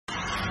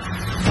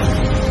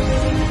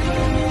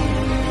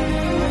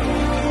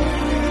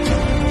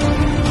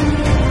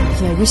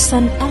there is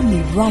an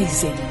army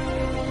rising.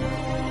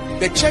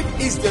 The church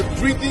is the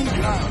breeding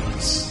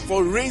grounds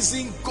for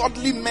raising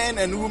godly men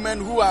and women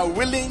who are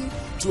willing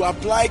to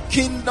apply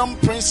kingdom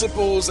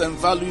principles and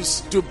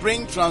values to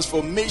bring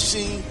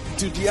transformation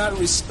to their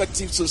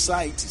respective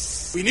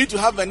societies. We need to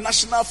have a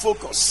national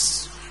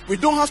focus. We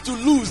don't have to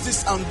lose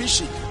this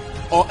ambition,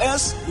 or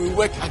else we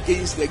work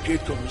against the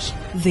Great Commission.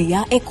 They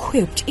are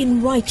equipped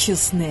in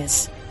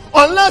righteousness.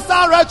 Unless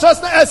our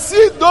righteousness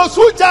exceeds those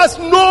who just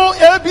know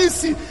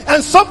ABC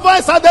and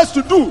supervise others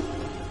to do,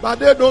 but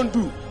they don't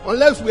do.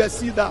 Unless we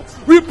see that.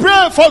 We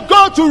pray for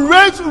God to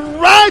raise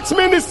right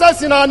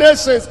ministers in our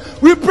nations.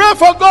 We pray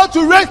for God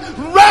to raise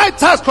right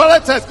tax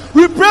collectors.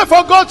 We pray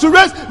for God to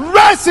raise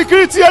right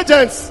security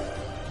agents.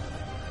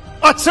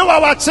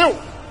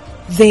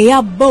 They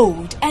are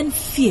bold and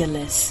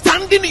fearless.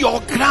 Standing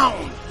your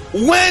ground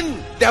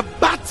when the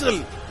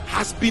battle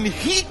has been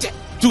heated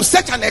to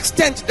such an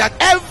extent that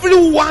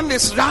everyone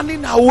is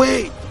running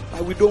away.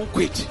 But we don't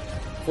quit,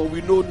 for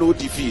we know no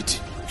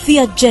defeat. The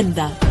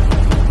agenda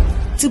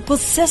to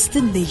possess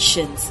the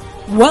nations.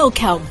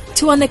 Welcome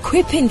to an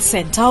equipping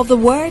center of the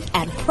word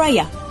and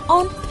prayer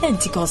on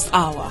Pentecost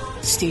Hour.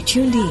 Stay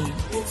tuned in.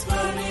 It's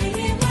burning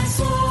in my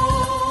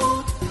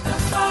soul. The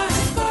fire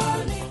is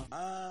burning.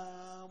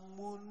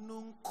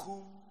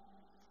 Amununkum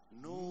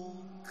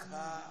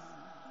nunca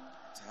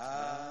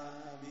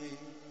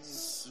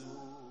tabisu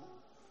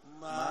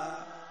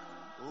ma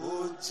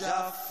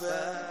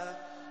ujafe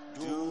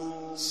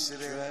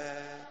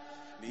dumsre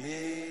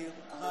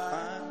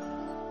nikwan.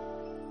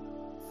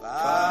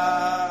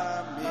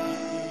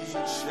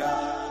 Famisha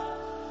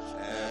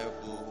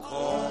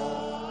ebuko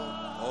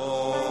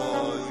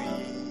oi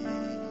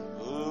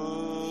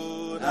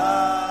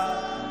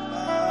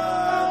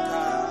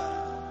unamaka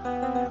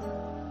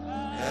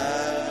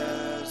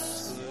yes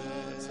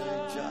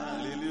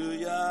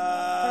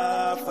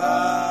hallelujah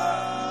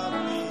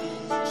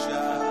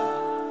famisha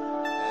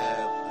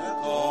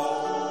ebuko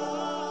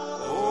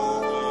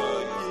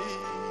oi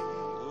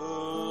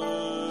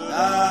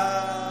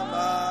unamaka.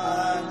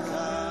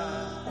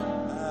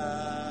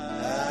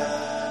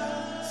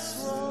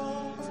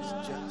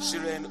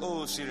 Shiren,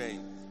 oh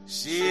Shiren,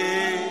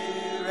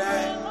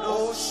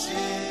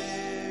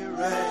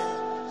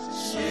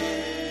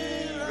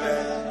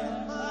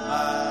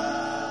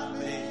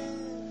 mami,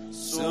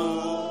 so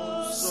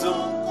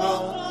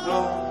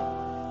kro,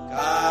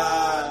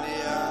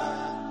 kania,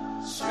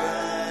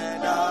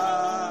 shena,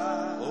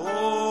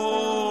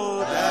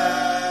 oh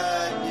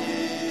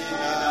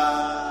Daniela,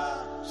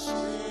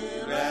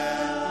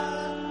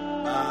 Shiren,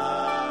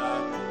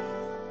 mami,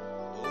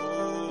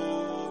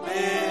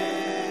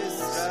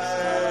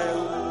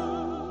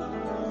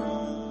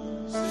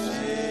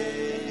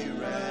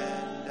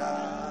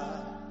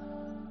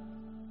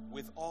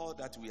 oh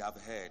that we have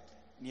heard,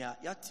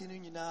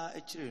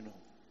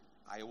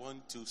 I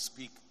want to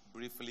speak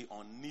briefly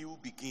on new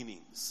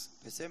beginnings.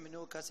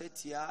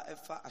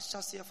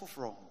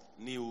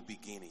 New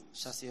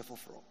beginnings.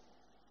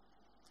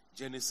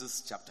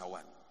 Genesis chapter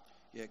 1.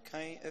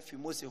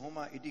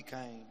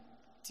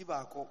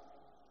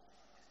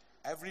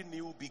 Every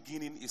new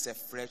beginning is a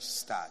fresh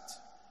start.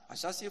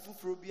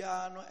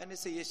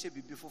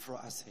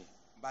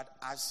 But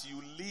as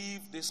you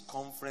leave this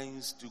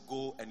conference to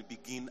go and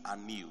begin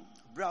anew,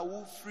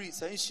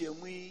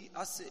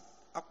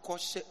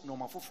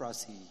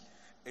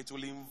 it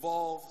will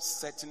involve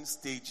certain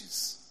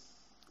stages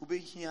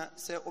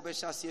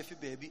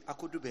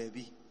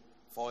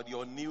for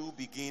your new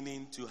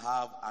beginning to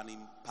have an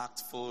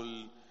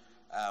impactful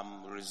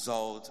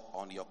result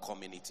on your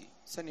community.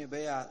 So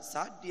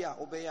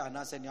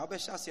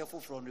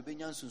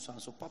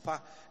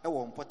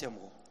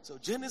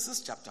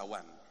Genesis chapter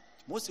 1,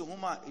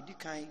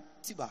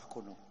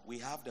 we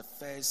have the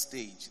first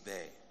stage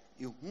there.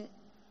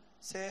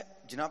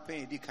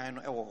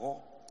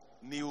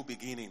 New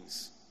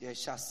beginnings.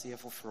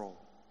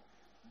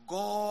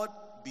 God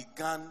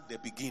began the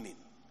beginning.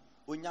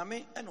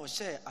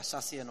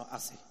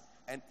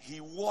 And he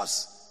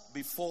was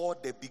before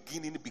the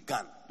beginning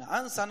began.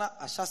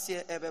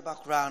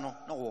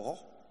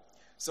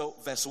 So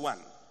verse 1.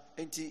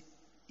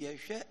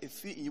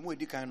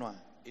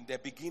 In the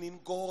beginning,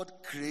 God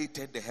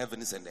created the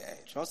heavens and the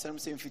earth.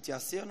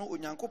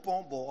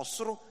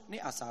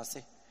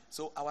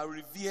 So our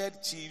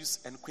revered chiefs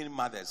and queen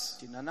mothers,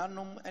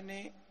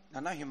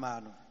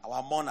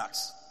 our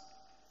monarchs,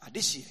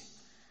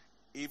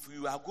 if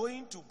we are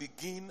going to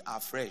begin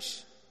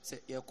afresh,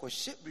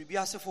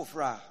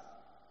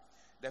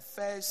 the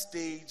first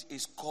stage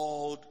is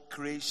called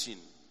creation.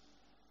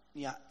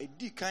 You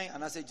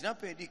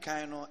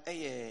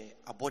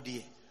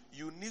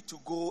need to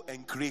go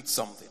and create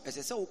something.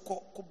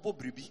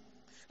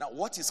 Now,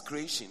 what is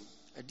creation?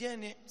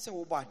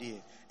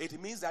 It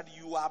means that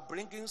you are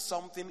bringing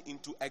something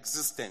into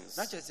existence.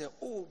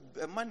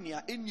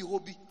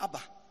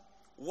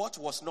 What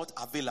was not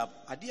available,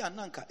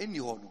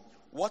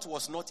 what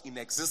was not in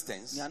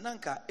existence,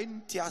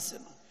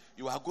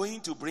 you are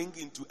going to bring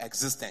into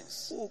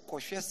existence.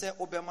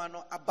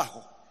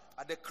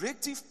 But the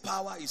creative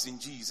power is in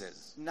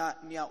Jesus. Na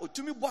nia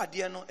otumi bɔ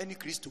adeɛ no ɛne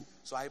Kristo.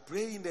 So I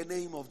pray in the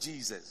name of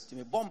Jesus Ti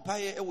me bɔ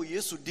mpaeɛ ɛwɔ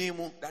Yesu din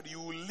mu. that you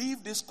will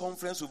leave this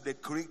conference with the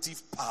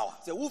creative power.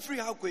 Sɛ wofiri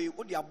ha kɔ yi,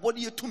 wo de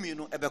abɔdeɛ tumi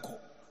no ɛbɛkɔ.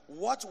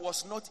 What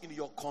was not in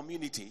your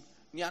community,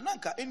 Nia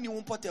nanka ɛnni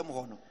wo mpɔtam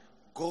hɔ no.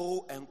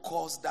 go and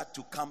cause that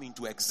to come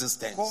into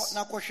existence. Kɔ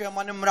na kɔhwɛ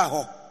ma ne mmra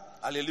hɔ.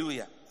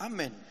 Hallelujah.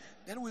 Amen.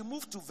 Then we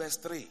move to verse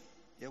 3.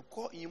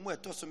 Yɛkɔ nyimu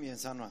ɛtɔ so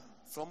mmiɛnsa no a.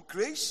 From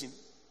creation,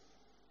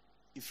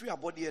 Ifiri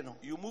abɔdeɛ no.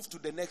 you move to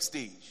the next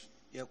stage.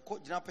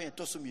 Yɛkɔ gyina pɛn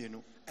ɛtɔ so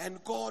mmienu.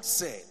 And God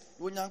said,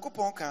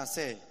 Onyankopɔn kaa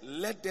sɛ,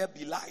 let there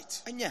be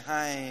light. ɛnyɛ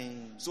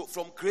hann. So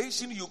from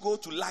creation, you go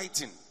to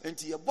lighting.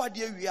 Enti yɛbɔ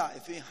adeɛ wie a,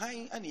 efi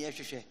hann ɛne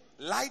yɛhwehwɛ.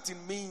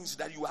 Lighting means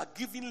that you are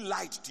giving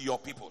light to your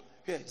people.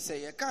 Hwɛ,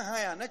 sɛ yɛka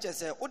hann a, na kyerɛ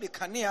sɛ wode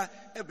kanea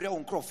ɛbrɛ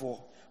wo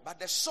nkurɔfoɔ. But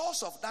the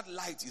source of that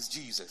light is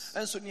Jesus.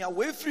 Ɛnso nea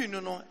wɔafiri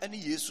no no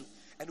ɛne Yesu.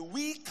 And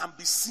we can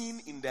be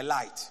seen in the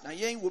light. Na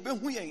yɛn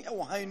wɔbɛhu yɛn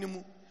ɛwɔ hann no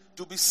mu.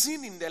 To be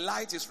seen in the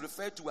light is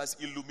referred to as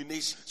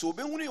illumination. So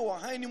wɔbɛhu no wɔ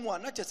hann no mu a,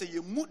 na kyerɛ sɛ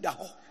yɛmu da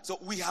hɔ. So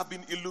we have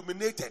been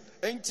illuminated.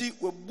 Enti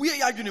wɔbue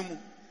yɛ adwene mu.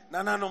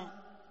 Nananom,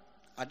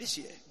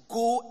 Adehyeɛ.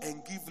 go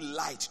and give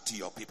light to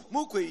your people.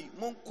 Mokɔ yi,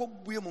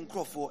 monkɔbue mo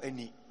nkurɔfoɔ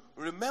ani.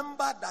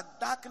 Remember that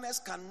darkness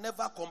can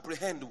never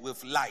comprehend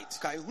with light.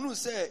 Ka ehunu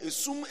sɛ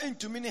esum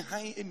ntumi ne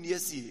hann nni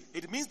asie.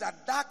 It means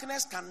that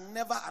darkness can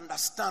never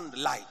understand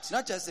light.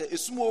 Na kyerɛ sɛ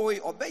esum wɔ yi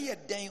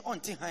ɔbɛyɛ dɛn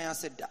ɔnte hann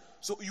ase da.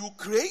 So you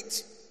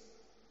create,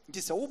 Nti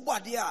sɛ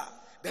wobɔ adeɛ a,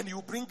 then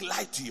you bring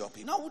light to your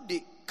people. na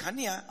wode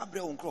kanea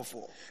abrɛ wo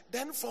nkurɔfoɔ.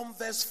 Then from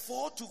verse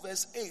 4 to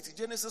verse 8,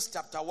 Genesis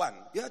chapter 1.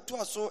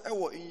 Yɛtoa so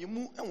ɛwɔ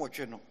nyimu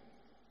nwɔtwe no.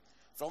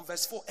 From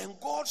verse 4, and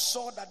God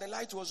saw that the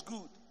light was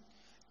good.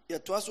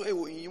 Yɛtoa so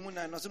ɛwɔ nyimu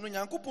nan no so no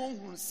Nyankopɔn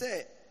hunu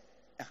sɛ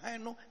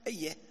hann no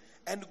ɛyɛ.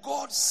 And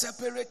God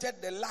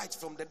separated the light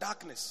from the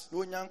darkness. Na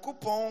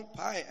Onyankopɔn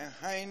pae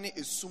hann ne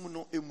esum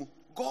no emu.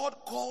 God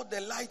called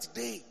the light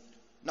day,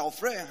 Na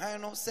ɔfrɛ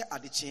hann no sɛ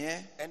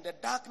adekyeɛ. and the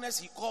darkness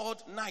he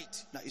called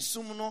night. Na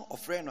esum no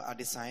ɔfrɛ no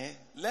adesaeɛ.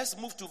 Let's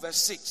move to verse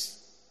 6.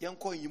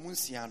 Yɛnkɔ nyimu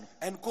nsia no.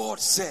 And God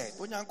said,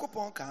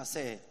 Onyankopɔn kaa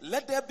sɛ,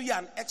 let there be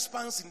an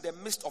expanse in the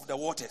midst of the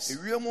waters,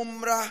 ewiem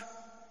mmra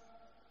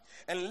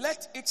and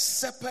let it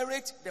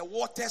separate the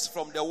waters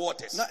from the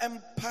waters. na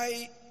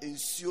ɛmpae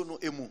nsuo no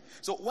emu.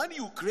 So when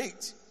you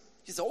create,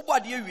 Nti sɛ wobɔ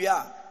adeɛ wie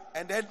a,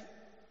 and then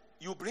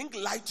you bring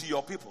light to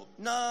your people,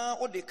 na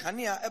wode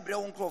kanea ɛbrɛ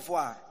wo nkurɔfoɔ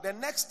a, the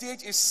next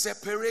stage is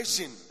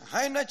separation.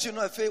 hann no akyi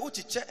no afei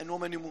wokyekyɛ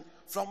nneɔma no mu.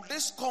 From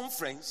this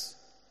conference,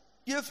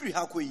 Yɛfiri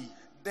ha kɔ yi,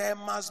 there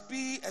must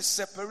be a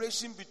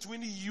separation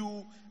between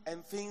you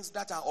and things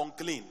that are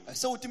unclean.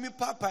 ɛsɛ wotumi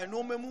paapae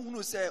nneɔma mu hunu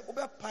sɛ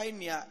wobɛpae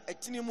nea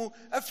ɛtene mu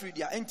afiri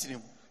deɛ ɛntene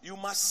mu. You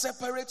must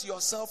separate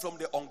yourself from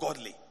the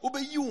ungodly.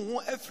 Wobɛyi wo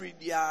ho afiri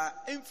deɛ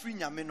ɛmfiri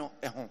Nyame no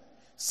ɛho.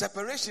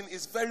 Separation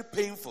is very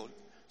painful,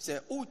 Sɛ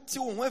wote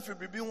wo ho afiri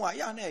biribi ho a,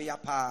 yɛ a na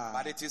ɛya paa.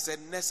 but it is a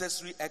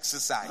necessary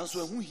exercise.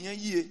 Nanso ɛho hia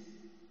yie.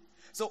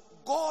 So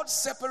God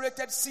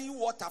separated sea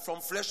water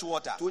from fresh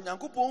water. Nti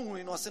Onyankopɔn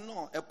hunu no ɔse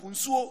no, ɛpo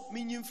nsuo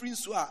menyi mfiri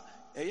nsuo a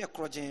ɛyɛ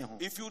korɔgyen ho.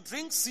 If you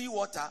drink sea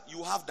water,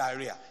 you have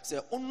diarrhea.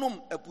 Sɛ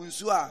wonom ɛpo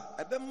nsuo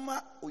a,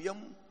 ɛbɛma wo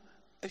yam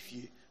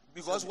ahwie.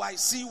 Because why?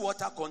 Sea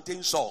water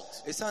contains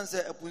salt. Ɛsiane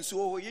sɛ ɛpo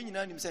nsuo wɔ hɔ, yɛn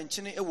nyinaa nim sɛ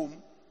nkyene ɛwɔ mu.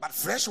 But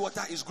fresh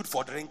water is good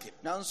for drinking.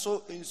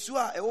 Nanso nsuo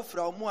a ɛwɔ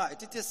fra mu a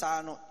ɛtete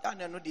saa no,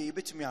 ɛna no deɛ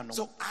yɛbɛtumi anom.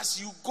 So as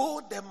you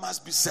go, there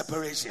must be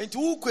separation Enti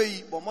wokɔ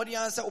yi, bɔ mmɔden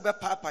ara sɛ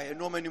wobɛpaapae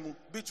nneɔma no mu.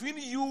 between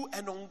you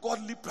and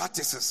ungodly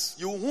practices.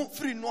 Yi wo ho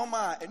firi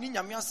nneɔma a ɛne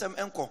Nyame asɛm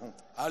ɛnkɔ ho.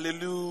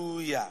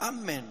 Hallelujah.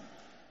 Amen.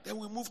 Then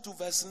we move to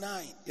verse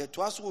 9.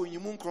 Yɛtoa so wɔ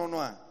nyimu nkron no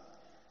a,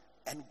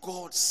 And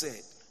God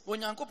said,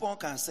 Onyankopɔn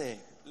kaa sɛ,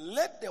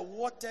 let the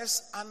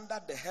waters under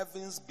the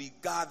heavens be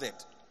gathered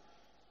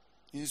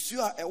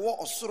nsuo a ɛwɔ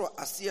ɔsoro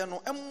aseɛ no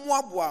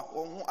ɛmmoaboa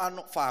wɔn ho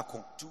ano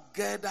faako.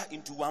 together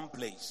into one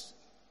place.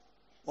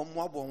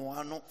 Wɔmmoaboa wɔn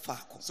ano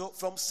faako. So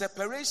from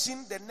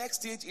separation, the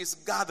next stage is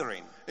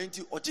gathering.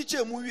 Enti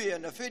ɔkyekyɛ mu wie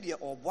na afei deɛ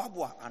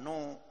ɔboaboa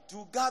ano.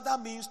 To gather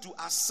means to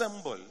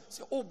assemble.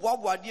 Sɛ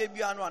woboaboa adeɛ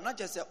biara no a, na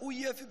kyerɛ sɛ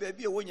woyi afi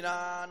baabi a ɛwɔ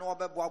nyinaa na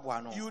wɔbɛboaboa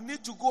ano. You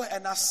need to go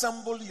and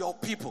assemble your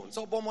people.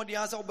 Sɛ wobɔ mmɔden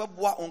ara sɛ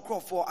wobɛboa wo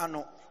nkurɔfoɔ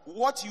ano.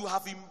 What you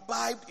have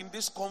imbibed in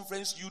this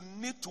conference, you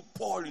need to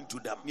pour into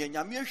them. Nea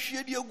Nyame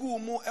ahwie de agu wo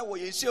mu ɛwɔ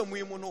yɛn nhyiamu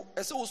yi mu no,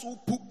 ɛsɛ wo so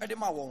wopu de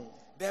ma wɔn.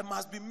 There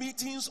must be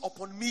meetings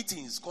upon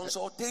meetings,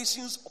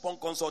 consultations upon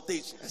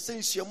consultations. Ɛsɛ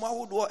nhyiamu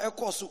ahodoɔ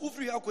ɛkɔ so.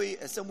 Wofiri ha kɔ yi,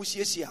 ɛsɛ mo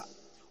hyiahyia.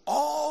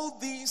 All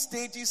these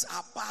stages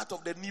are part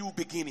of the new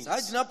beginnings. Saa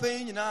gyinapɛ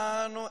yi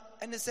nyinaa no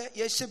ɛne sɛ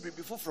yɛhyɛ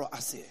biribi foforɔ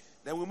aseɛ.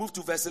 Then we move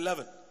to verse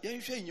 11.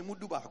 Yɛnhwɛ nyimu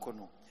du baako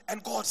no.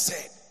 And God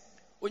said,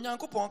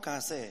 Onyankopɔn kaa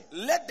sɛ,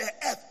 let the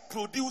earth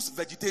produce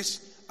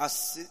vegetation.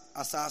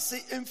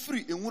 asase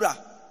mfiri nwura.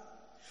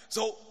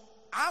 So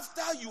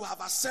after you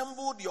have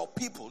assembled your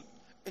people,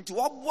 Nti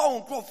waboa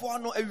wo nkurɔfoɔ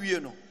ano awie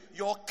no,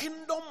 your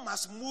kingdom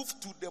must move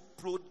to the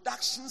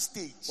production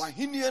stage.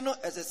 w'ahenni no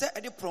ɛsɛ sɛ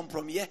ɛde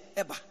prɔmprɔmyɛ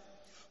ɛba.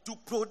 To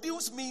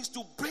produce means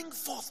to bring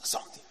forth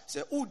something.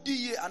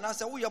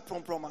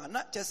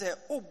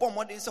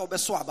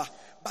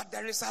 But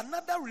there is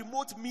another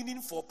remote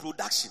meaning for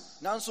production.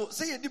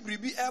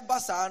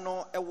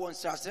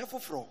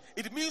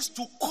 It means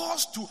to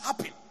cause to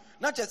happen.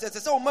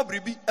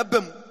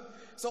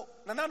 So,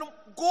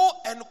 go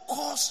and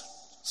cause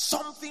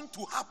something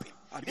to happen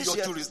in your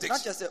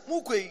jurisdiction.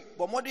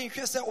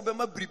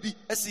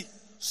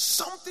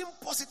 Something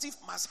positive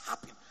must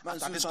happen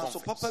after this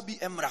conference.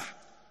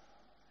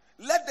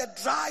 Let the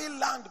dry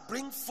land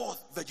bring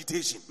forth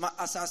vegetation.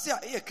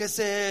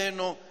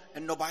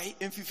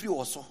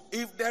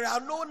 If there are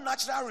no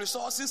natural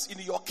resources in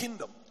your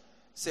kingdom,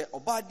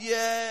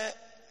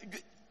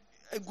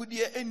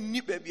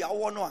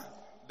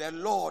 the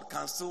Lord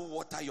can still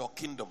water your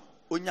kingdom.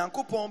 For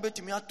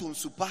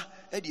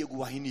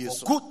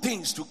good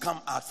things to come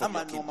out from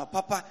your kingdom.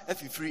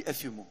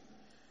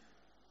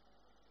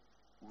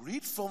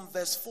 Read from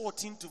verse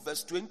 14 to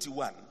verse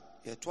 21.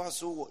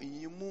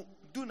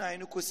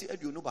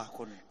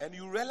 And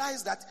you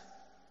realize that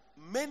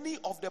many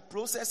of the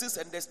processes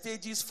and the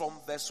stages from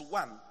verse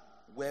 1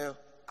 were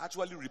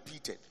actually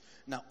repeated.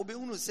 Now,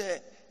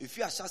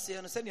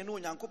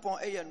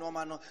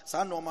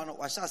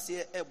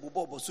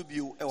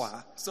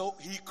 so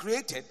he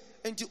created,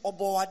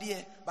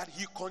 but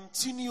he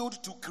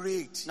continued to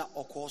create.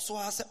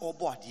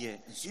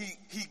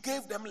 He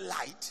gave them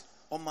light.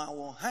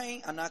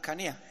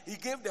 He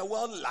gave the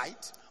world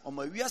light. And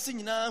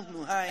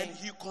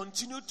he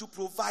continued to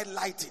provide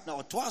lighting.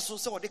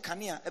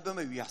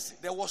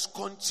 There was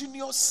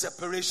continuous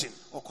separation.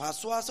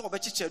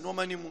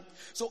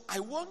 So I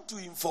want to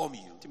inform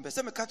you,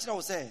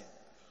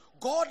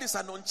 God is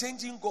an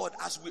unchanging God,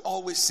 as we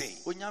always say.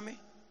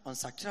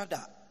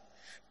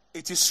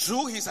 It is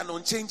true, he's an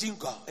unchanging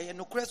God. Yet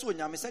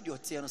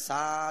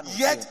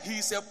he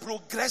is a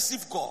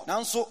progressive God.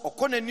 So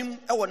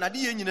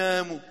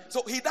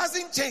he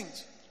doesn't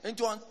change,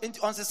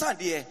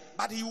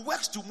 but he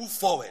works to move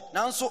forward.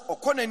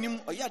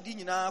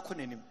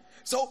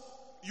 So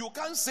you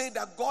can't say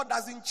that God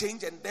doesn't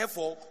change and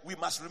therefore we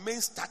must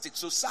remain static.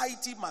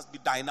 Society must be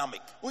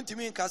dynamic.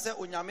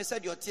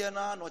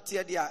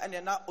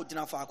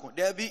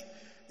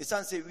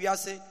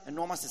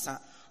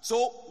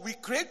 So we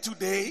create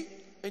today,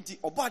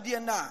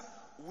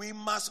 we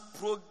must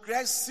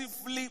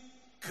progressively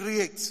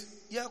create.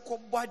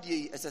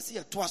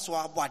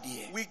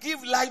 We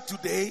give light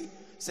today,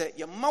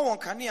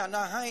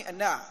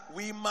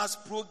 we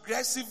must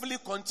progressively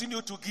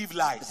continue to give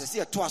light.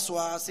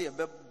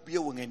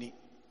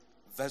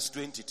 Verse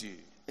 22.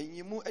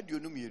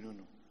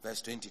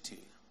 Verse 22.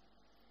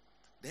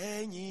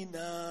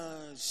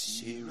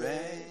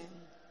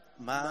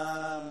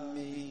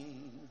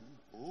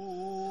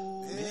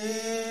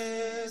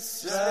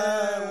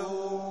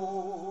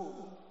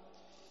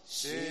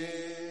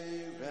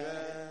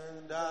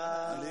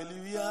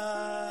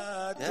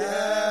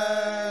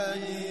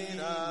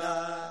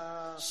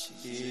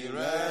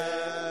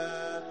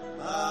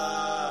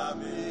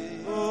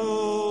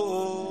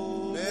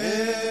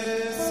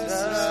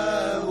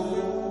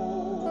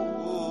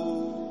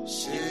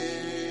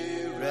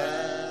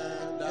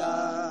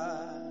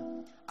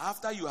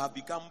 After you have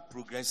become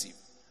progressive,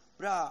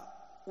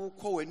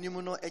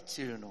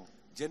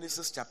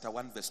 Genesis chapter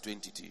 1 verse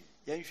 22.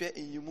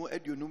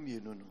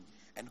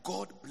 And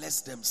God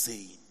blessed them,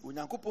 saying,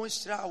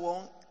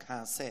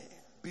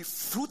 be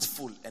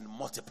fruitful and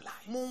multiply.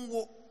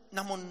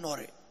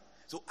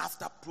 So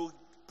after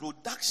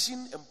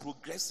production and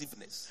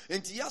progressiveness,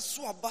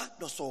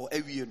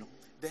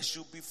 there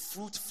should be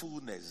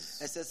fruitfulness.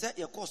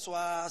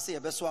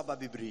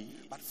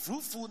 But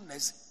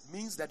fruitfulness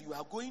means that you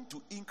are going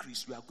to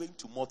increase, you are going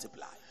to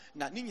multiply.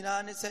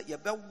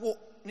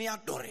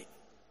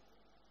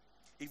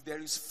 If there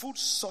is food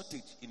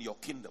shortage in your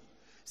kingdom,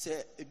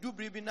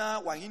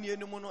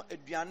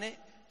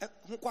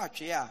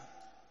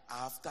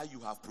 after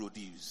you have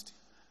produced,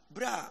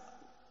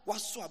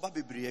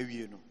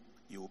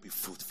 you will be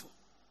fruitful.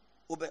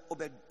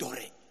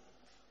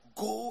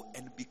 Go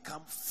and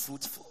become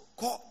fruitful.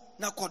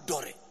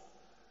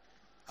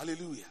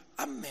 Hallelujah.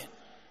 Amen.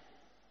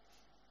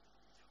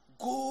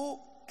 Go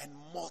and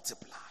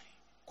multiply.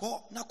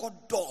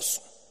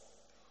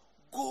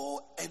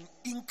 Go and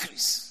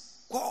increase.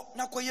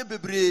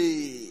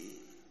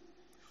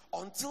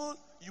 Until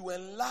you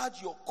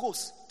enlarge your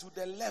coast to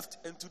the left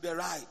and to the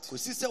right.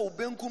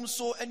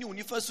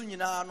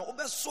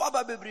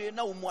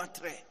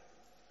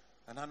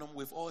 And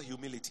with all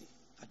humility,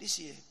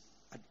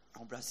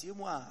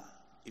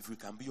 if we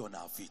can be on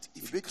our feet,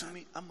 if we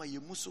can.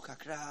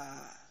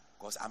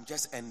 Because I'm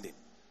just ending.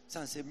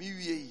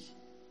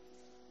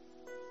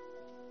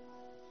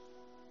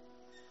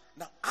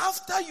 Now,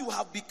 after you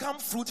have become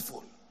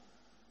fruitful,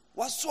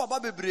 he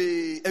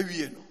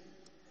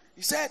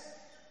said,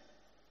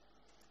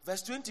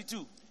 verse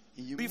 22,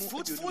 be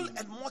fruitful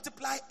and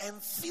multiply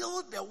and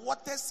fill the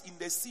waters in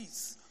the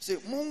seas.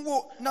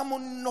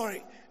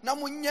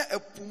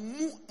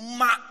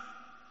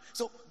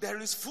 So there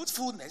is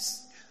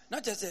fruitfulness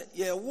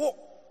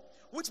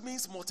which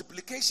means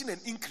multiplication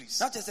and increase.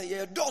 Na kyerɛ sɛ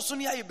yɛdɔɔso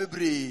ne ayɛ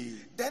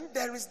bebree. Then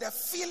there is the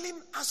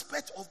feeling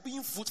aspect of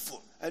being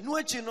fruitful. Ɛno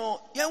akyi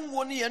no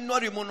yɛnwo ne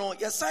yɛnnɔre mu no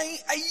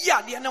yɛsan ayɛ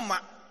adeɛ no ma.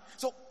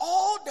 So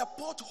all the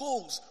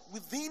potholes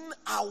within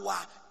our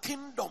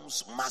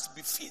kingdoms must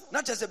be filled.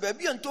 Na kyerɛ sɛ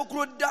baabi a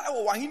ntokuro da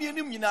wɔ w'ahenni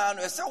anim nyinaa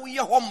no ɛsɛ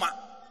woyɛ hɔ ma.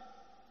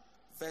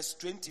 Verse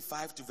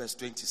 25 to verse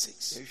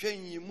 26. Yɛhwɛ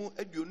nyimu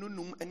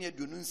 25 ne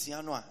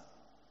 26 no a.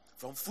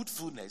 From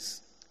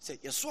fruitfulness, sɛ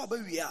yɛso aba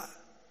wie a.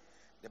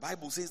 The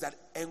Bible says that,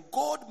 and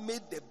God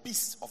made the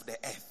beasts of the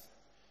earth.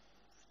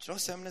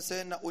 Kyerɛsɛm ne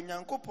sɛ na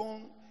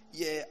Onyankopɔn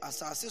yɛ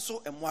asase so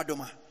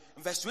mmoadoma.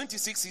 In verse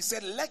 26, he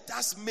said, let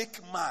us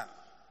make man.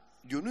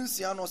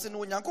 26 no sɛ na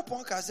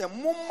Onyankopɔn ka sɛ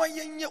momma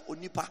yɛnyɛ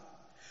onipa.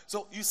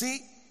 So you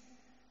see,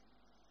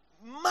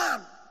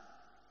 man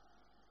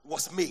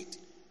was made.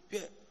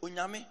 Hwɛ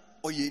Onyame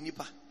ɔyɛ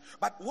nipa.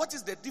 But what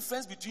is the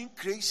difference between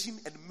creation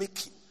and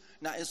making?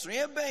 Na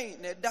esroye bɛn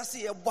na ɛda se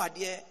yɛbɔ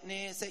adeɛ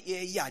ne sɛ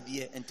yɛyɛ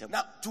adeɛ ntɛm.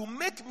 Now, to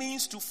make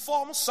means to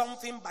form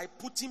something by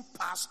putting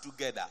parts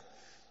together.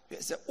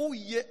 Sɛ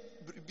woyɛ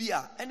biribi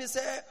a ɛne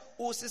sɛ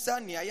wosesa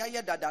nea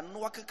yɛayɛ dada no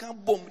wakeka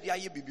bom de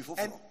ayɛ biribi foforɔ.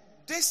 And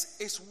this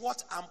is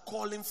what I'm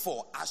calling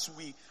for as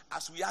we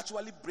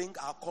actually bring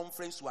our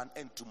conference to an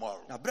end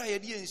tomorrow. Na bra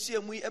yɛde yɛnhyia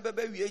mu yi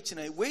ɛbɛbɛ wie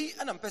kyina wei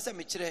ana mpɛ sɛ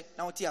mekyerɛ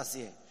na wote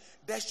aseɛ.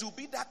 There should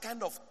be that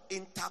kind of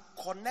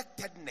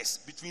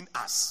interconnectedness between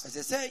us.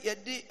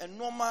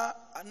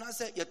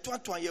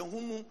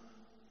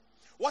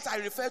 What I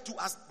refer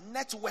to as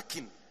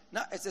networking.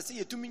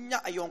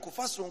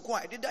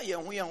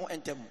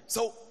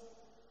 So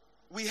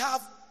we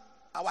have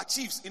our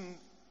chiefs in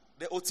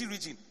the OT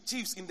region,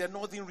 chiefs in the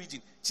northern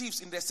region, chiefs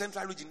in the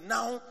central region.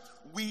 Now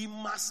we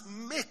must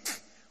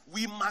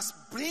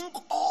bring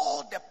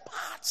all the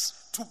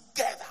parts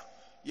together.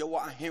 Yɛwɔ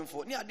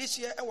ahemfo ne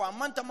adehye ɛwɔ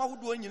amantam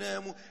ahodoɔ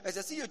nyinaa mu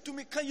ɛsɛ sɛ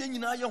yɛtumi ka yɛn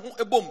nyinaa yɛn ho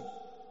ɛbom.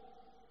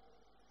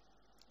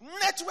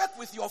 Network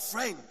with your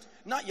friend.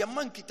 Na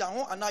yɛma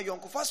nkitaho anaa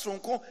yɔnkofa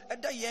soronko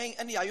ɛda yɛn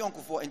ɛne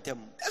yɛayɔnkofoɔ ntam.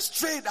 Let's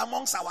trade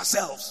amongst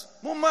ourselves.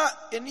 Momma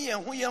ɛne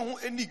yɛn ho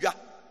ɛni dwa.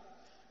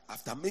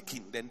 After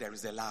making, then there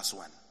is the last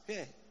one.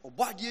 Ɔbɔ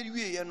adeɛ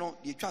wieɛ no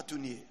deɛ twa to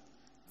nie.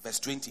 Verse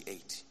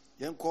 28.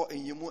 Yɛnkɔ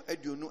enyemu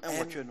aduonu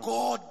ɛnwɔtwe And no.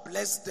 God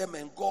blessed them,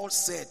 and God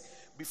said,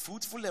 be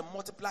fruitful and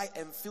multiply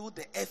and fill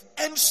the earth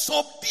and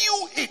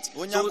subdue it.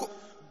 So,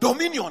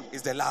 dominion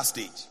is the last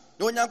stage.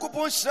 Na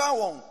Onyankopɔn hyira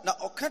wɔn na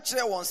ɔka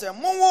kyerɛ wɔn sɛ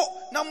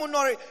monwo na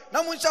monɔre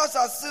na monhyɛ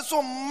asase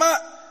so ma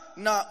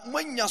na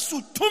moanya so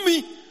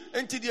tumi.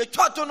 Enti deɛ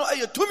twa to no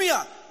ɛyɛ tumi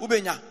a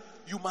wobɛnya.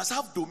 You must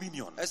have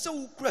dominion. Ɛsɛ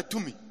wokura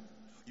tumi.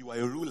 You are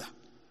a ruler.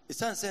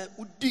 Ɛsiane sɛ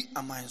wodi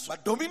aman so.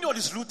 But dominion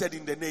is rooted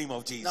in the name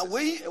of Jesus. Na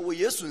wei ɛwɔ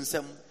Yesu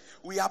nsɛm.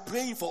 We are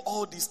praying for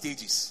all these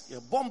stages.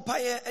 And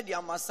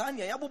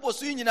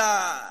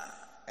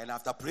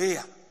after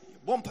prayer,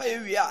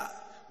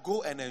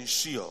 go and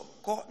ensure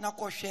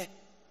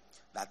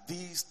that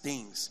these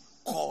things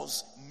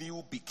cause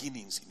new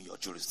beginnings in your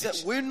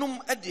jurisdiction.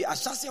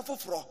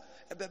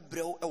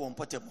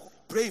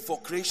 Pray for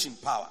creation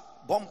power.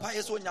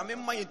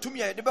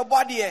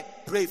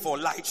 Pray for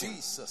light.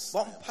 Jesus.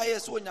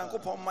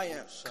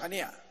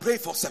 Pray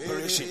for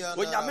separation.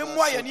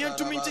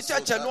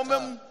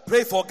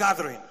 Pray for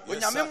gathering.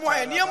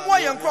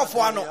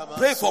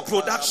 Pray for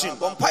production.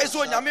 Pray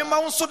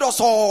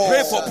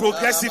for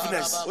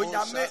progressiveness.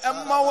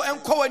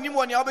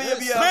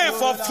 Pray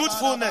for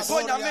fruitfulness.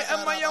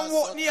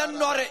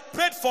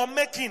 Pray for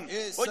making.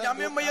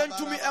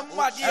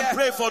 And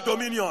pray for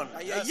dominion.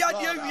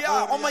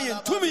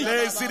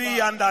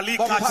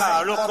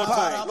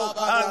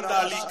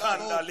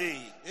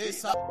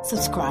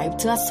 Subscribe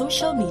to our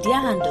social media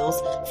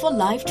handles for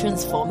life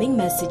transforming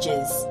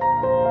messages.